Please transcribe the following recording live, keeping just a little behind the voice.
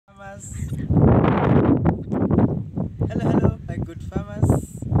farmers. Hello, my good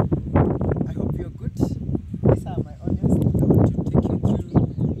farmers. I hope you're good. These are my onions. I want to take you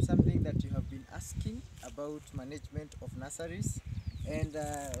through something that you have been asking about management of nurseries. And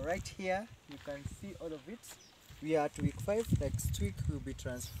right here, you can see all of it. We are at week 5. Next week, we'll be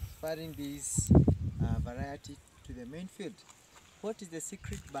transferring this variety to the main field. What is the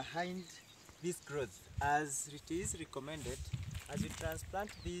secret behind this growth? As it is recommended, as you transplant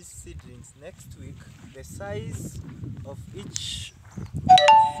these seedlings next week, the size of each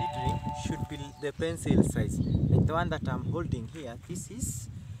seedling should be the pencil size. Like the one that I'm holding here, this is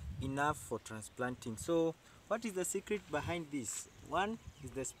enough for transplanting. So what is the secret behind this? One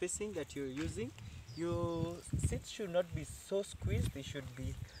is the spacing that you're using. Your seeds should not be so squeezed. They should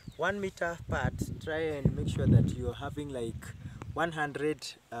be 1 meter apart. Try and make sure that you're having like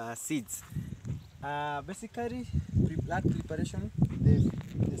 100 seeds. Basically, plant preparation, the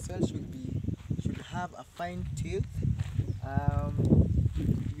soil should have a fine tilth.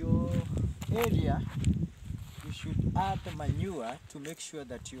 Your area, you should add manure to make sure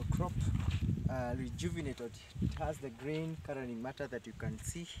that your crop rejuvenated. It has the green coloring matter that you can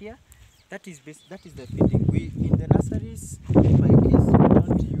see here. That is the feeding. We in the nurseries, in my case, we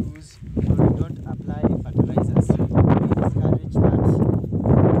don't use or we don't apply fertilizers. We discourage that.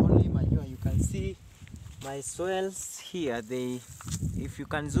 Only manure. You can see my soils here. If you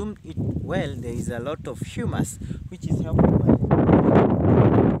can zoom it well, there is a lot of humus, which is helping my very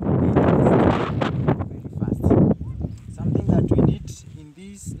fast. Something that we need in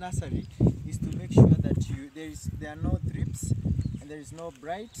this nursery is to make sure that there are no drips and there is no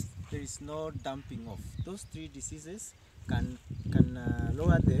blight. There is no dumping off. Those 3 diseases can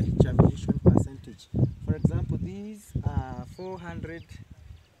lower the germination percentage. For example, these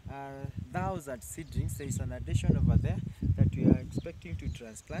 400,000 seedlings. There is an addition over there that we are expecting to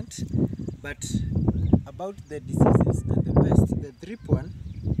transplant. But about the diseases and the pest, the drip one,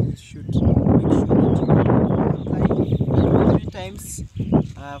 you should make sure that you apply 3 times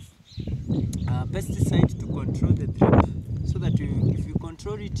pesticide to control the drip, so that if you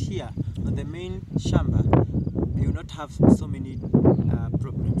control it here on the main shamba, you will not have so many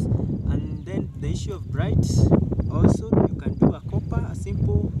problems. And then the issue of blight, also you can do a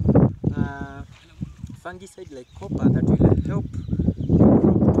simple fungicide like copper that will help your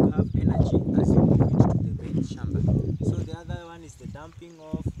crop to have energy as you move it to the main shamba. So the other one is the dumping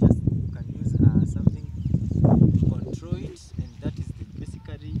off. Just you can use something to control it, and that is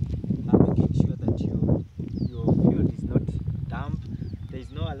basically making sure that your field is not damp. There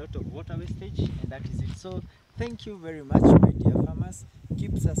is no a lot of water wastage, and that is it. So thank you very much, my dear farmers.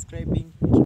 Keep subscribing.